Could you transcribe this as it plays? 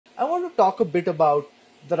I want to talk a bit about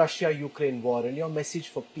the Russia-Ukraine war and your message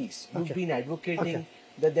for peace. You've Okay. been advocating Okay.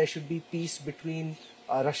 that there should be peace between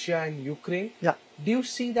Russia and Ukraine. Yeah. Do you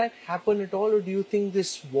see that happen at all, or do you think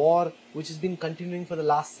this war, which has been continuing for the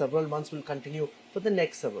last several months, will continue for the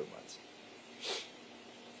next several months?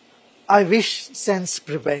 I wish sense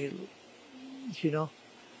prevail. You know,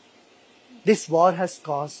 this war has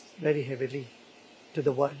cost very heavily to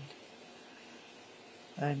the world.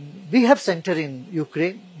 And we have center in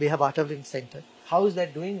Ukraine. We have Artillery Center. How is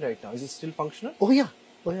that doing right now? Is it still functional? Oh yeah.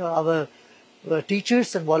 Oh yeah. Our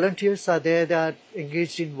teachers and volunteers are there. They are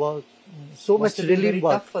engaged in work. So Must much have been relief very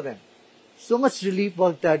work. tough for them. So much relief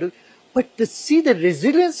work they are doing. But to see the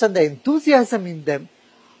resilience and the enthusiasm in them,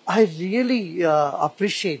 I really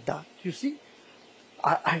appreciate that. You see,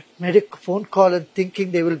 I made a phone call and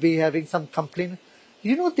thinking they will be having some complaint.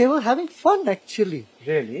 You know, they were having fun actually.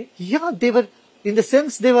 Really? Yeah, they were, in the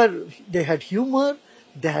sense they had humor,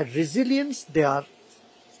 they had resilience, they are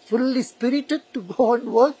fully spirited to go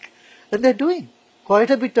and work, and they're doing quite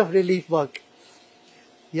a bit of relief work.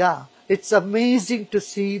 Yeah, it's amazing to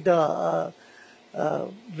see the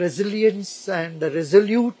resilience and the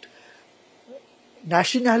resolute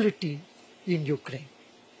nationality in Ukraine.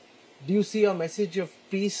 Do you see a message of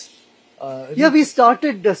peace? Yeah, we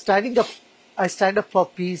started standing up. I stand up for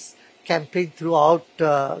peace campaign throughout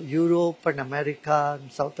Europe and America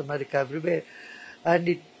and South America, everywhere, and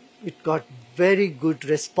it got very good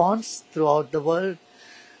response throughout the world.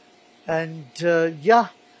 And yeah,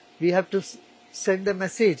 we have to send a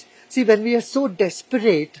message. See, when we are so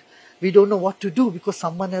desperate, we don't know what to do because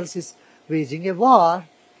someone else is waging a war.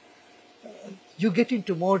 You get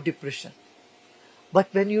into more depression. But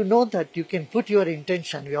when you know that you can put your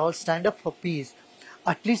intention, we all stand up for peace,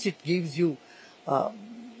 at least it gives you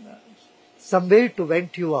somewhere to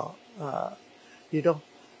vent your,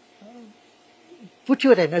 put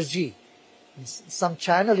your energy. Some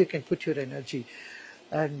channel you can put your energy.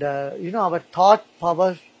 And, our thought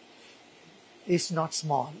power is not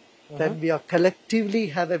small. When we are collectively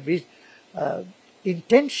have a big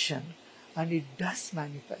intention, and it does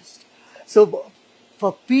manifest. So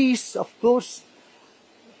for peace, of course,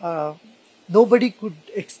 nobody could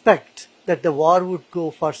expect that the war would go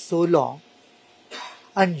for so long.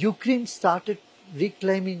 And Ukraine started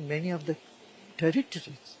reclaiming many of the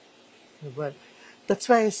territories. Well, that's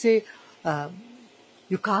why I say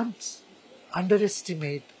you can't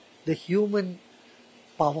underestimate the human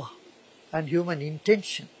power and human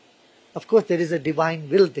intention. Of course, there is a divine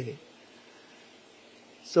will there.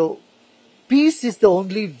 So, peace is the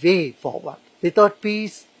only way forward. Without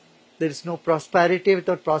peace, there is no prosperity.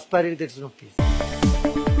 Without prosperity, there is no peace.